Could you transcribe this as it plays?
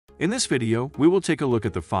In this video, we will take a look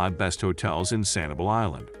at the 5 best hotels in Sanibel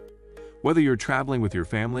Island. Whether you're traveling with your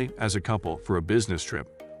family, as a couple, for a business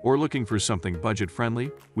trip, or looking for something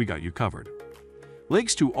budget-friendly, we got you covered.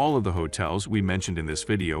 Links to all of the hotels we mentioned in this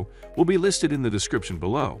video will be listed in the description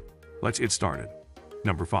below. Let's get started.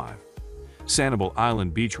 Number 5. Sanibel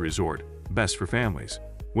Island Beach Resort, best for families.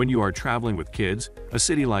 When you are traveling with kids, a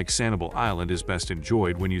city like Sanibel Island is best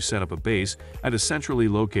enjoyed when you set up a base at a centrally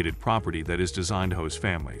located property that is designed to host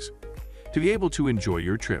families. To be able to enjoy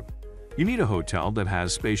your trip, you need a hotel that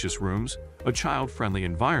has spacious rooms, a child-friendly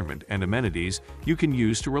environment, and amenities you can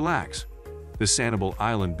use to relax. The Sanibel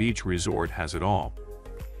Island Beach Resort has it all.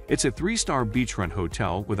 It's a 3-star beachfront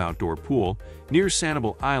hotel with outdoor pool near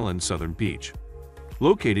Sanibel Island Southern Beach.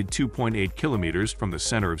 Located 2.8 kilometers from the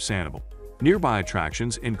center of Sanibel. Nearby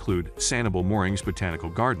attractions include Sanibel Moorings Botanical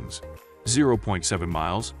Gardens, 0.7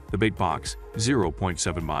 miles, the Bait Box,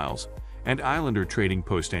 0.7 miles, and Islander Trading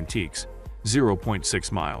Post Antiques,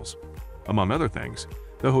 0.6 miles. Among other things,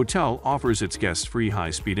 the hotel offers its guests free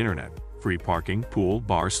high-speed internet, free parking, pool,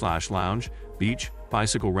 bar/lounge, beach,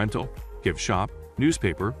 bicycle rental, gift shop,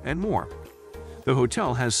 newspaper, and more. The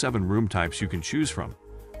hotel has 7 room types you can choose from,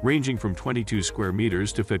 ranging from 22 square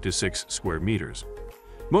meters to 56 square meters.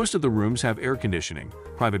 Most of the rooms have air conditioning,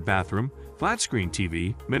 private bathroom, flat-screen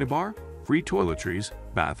TV, minibar, free toiletries,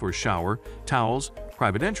 bath or shower, towels,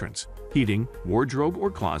 private entrance, heating, wardrobe or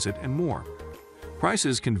closet, and more.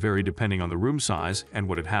 Prices can vary depending on the room size and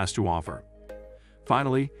what it has to offer.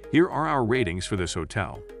 Finally, here are our ratings for this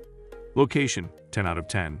hotel. Location, 10 out of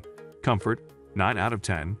 10. Comfort, 9 out of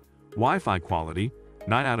 10. Wi-Fi quality,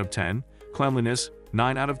 9 out of 10. Cleanliness,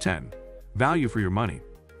 9 out of 10. Value for your money,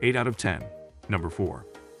 8 out of 10. Number 4.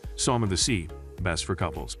 Som of the Sea, best for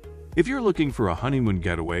couples. If you're looking for a honeymoon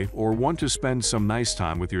getaway or want to spend some nice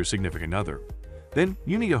time with your significant other, then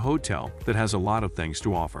you need a hotel that has a lot of things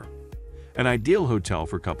to offer. An ideal hotel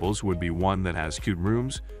for couples would be one that has cute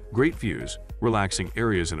rooms, great views, relaxing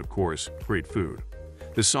areas, and of course, great food.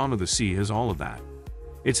 The Som of the Sea has all of that.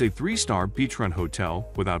 It's a 3-star beachfront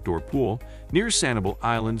hotel with outdoor pool near Sanibel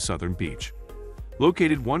Island Southern Beach.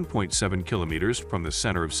 Located 1.7 kilometers from the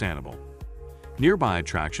center of Sanibel. Nearby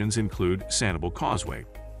attractions include Sanibel Causeway,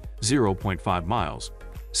 0.5 miles,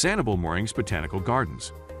 Sanibel Moorings Botanical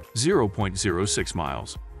Gardens, 0.06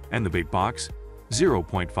 miles, and the Bait Box,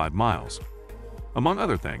 0.5 miles. Among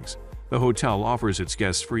other things, the hotel offers its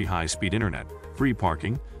guests free high-speed internet, free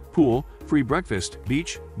parking, pool, free breakfast,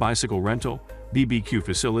 beach, bicycle rental, BBQ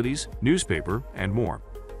facilities, newspaper, and more.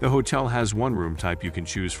 The hotel has 1 room type you can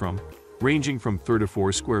choose from, ranging from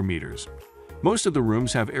 34 square meters. Most of the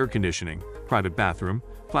rooms have air conditioning, private bathroom,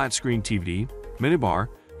 flat-screen TV, minibar,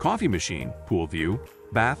 coffee machine, pool view,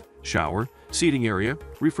 bath, shower, seating area,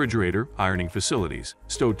 refrigerator, ironing facilities,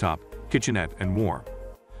 stovetop, kitchenette, and more.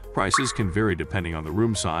 Prices can vary depending on the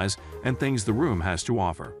room size and things the room has to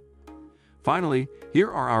offer. Finally,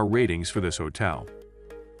 here are our ratings for this hotel.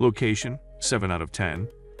 Location, 7 out of 10.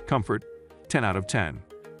 Comfort, 10 out of 10.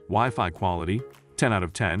 Wi-Fi quality, 10 out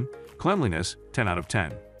of 10. Cleanliness, 10 out of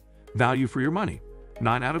 10. Value for your money,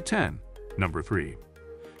 9 out of 10. Number 3.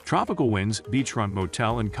 Tropical Winds Beachfront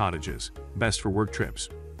Motel and Cottages, best for work trips.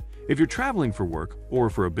 If you're traveling for work or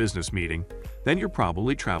for a business meeting, then you're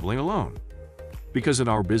probably traveling alone. Because in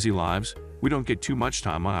our busy lives, we don't get too much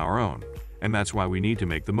time on our own, and that's why we need to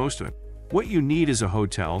make the most of it. What you need is a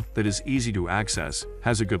hotel that is easy to access,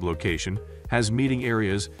 has a good location, has meeting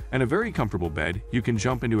areas, and a very comfortable bed you can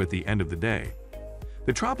jump into at the end of the day.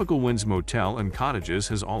 The Tropical Winds Motel and Cottages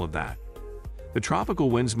has all of that. The Tropical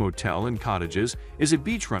Winds Motel and Cottages is a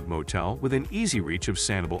beachfront motel within easy reach of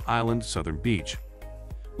Sanibel Island Southern Beach.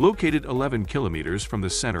 Located 11 kilometers from the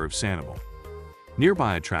center of Sanibel.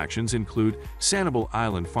 Nearby attractions include Sanibel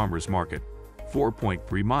Island Farmers Market,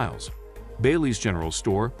 4.3 miles, Bailey's General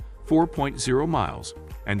Store, 4.0 miles,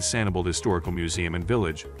 and Sanibel Historical Museum and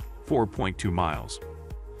Village, 4.2 miles.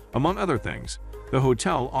 Among other things, the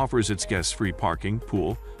hotel offers its guests free parking,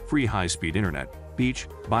 pool, free high-speed internet, beach,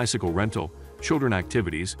 bicycle rental, children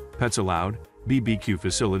activities, pets allowed, BBQ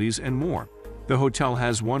facilities, and more. The hotel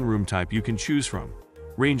has 1 room type you can choose from,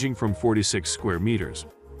 ranging from 46 square meters.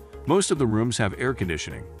 Most of the rooms have air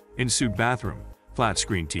conditioning, in-suite bathroom,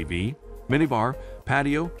 flat-screen TV, minibar,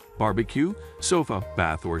 patio, barbecue, sofa,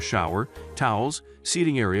 bath or shower, towels,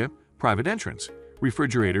 seating area, private entrance,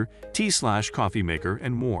 refrigerator, tea/coffee maker,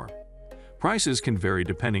 and more. Prices can vary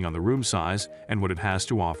depending on the room size and what it has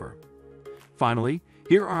to offer. Finally,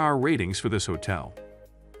 here are our ratings for this hotel.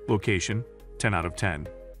 Location, 10 out of 10.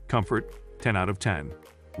 Comfort, 10 out of 10.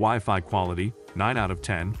 Wi-Fi quality, 9 out of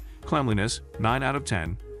 10. Cleanliness, 9 out of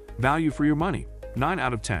 10. Value for your money, 9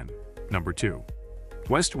 out of 10. Number 2.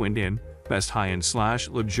 West Wind Inn, best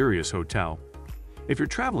high-end/luxurious hotel. If you're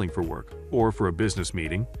traveling for work or for a business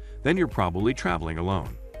meeting, then you're probably traveling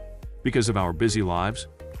alone. Because of our busy lives,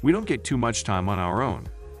 we don't get too much time on our own,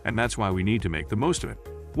 and that's why we need to make the most of it.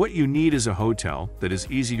 What you need is a hotel that is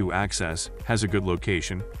easy to access, has a good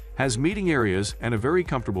location, has meeting areas, and a very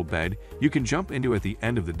comfortable bed you can jump into at the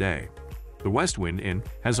end of the day. The West Wind Inn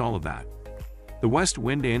has all of that. The West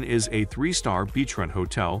Wind Inn is a 3-star beachfront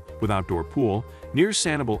hotel with outdoor pool near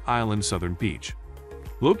Sanibel Island Southern Beach.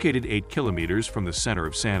 Located 8 kilometers from the center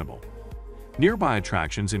of Sanibel. Nearby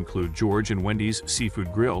attractions include George and Wendy's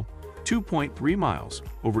Seafood Grill, 2.3 miles,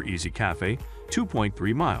 Over Easy Cafe,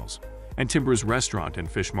 2.3 miles, and Timber's Restaurant and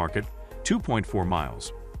Fish Market, 2.4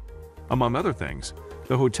 miles. Among other things,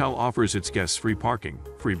 the hotel offers its guests free parking,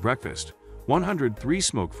 free breakfast, 103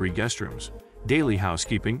 smoke-free guest rooms, daily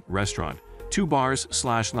housekeeping, restaurant, 2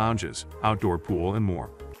 bars/lounges, outdoor pool, and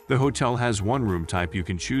more. The hotel has one room type you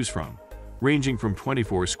can choose from, ranging from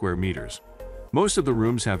 24 square meters. Most of the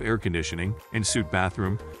rooms have air conditioning, en-suite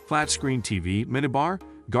bathroom, flat-screen TV, minibar,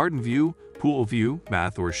 garden view, pool view,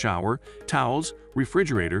 bath or shower, towels,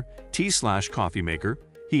 refrigerator, tea/coffee maker,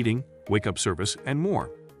 heating, wake-up service, and more.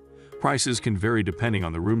 Prices can vary depending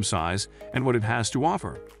on the room size and what it has to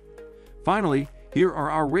offer. Finally, here are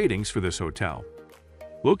our ratings for this hotel.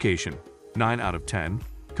 Location: 9 out of 10.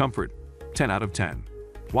 Comfort: 10 out of 10.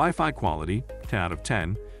 Wi-Fi quality: 10 out of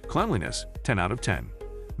 10. Cleanliness: 10 out of 10.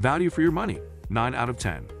 Value for your money: 9 out of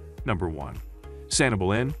 10. Number 1.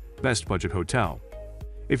 Sanibel Inn, best budget hotel.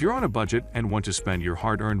 If you're on a budget and want to spend your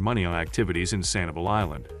hard-earned money on activities in Sanibel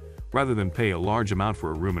Island, rather than pay a large amount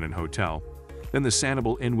for a room in a hotel, then the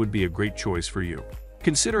Sanibel Inn would be a great choice for you.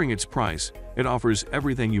 Considering its price, it offers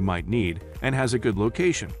everything you might need and has a good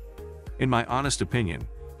location. In my honest opinion,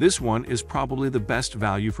 this one is probably the best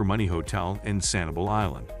value for money hotel in Sanibel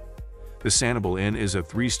Island. The Sanibel Inn is a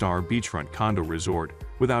 3-star beachfront condo resort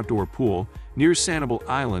with outdoor pool near Sanibel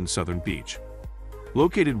Island Southern Beach.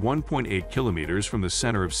 Located 1.8 kilometers from the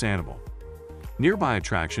center of Sanibel. Nearby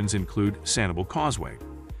attractions include Sanibel Causeway,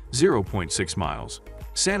 0.6 miles,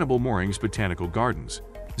 Sanibel Moorings Botanical Gardens,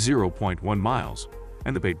 0.1 miles,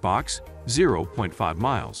 and the Bait Box, 0.5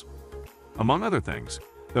 miles. Among other things,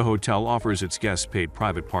 the hotel offers its guests paid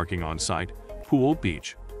private parking on site, pool,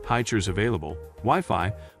 beach, high chairs available,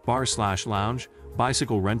 Wi-Fi, bar/lounge,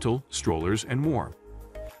 bicycle rental, strollers, and more.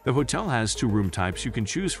 The hotel has 2 room types you can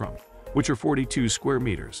choose from, which are 42 square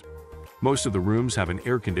meters. Most of the rooms have an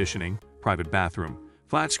air conditioning, private bathroom,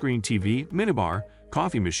 flat-screen TV, minibar,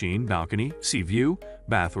 coffee machine, balcony, sea view,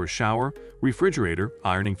 bath or shower, refrigerator,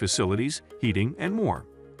 ironing facilities, heating, and more.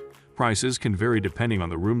 Prices can vary depending on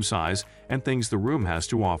the room size and things the room has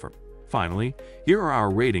to offer. Finally, here are our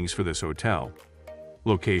ratings for this hotel.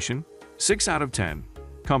 Location: 6 out of 10.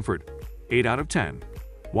 Comfort: 8 out of 10.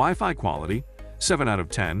 Wi-Fi quality: 7 out of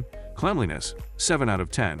 10. Cleanliness: 7 out of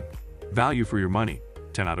 10. Value for your money: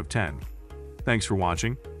 10 out of 10. Thanks for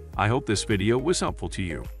watching. I hope this video was helpful to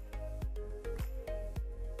you.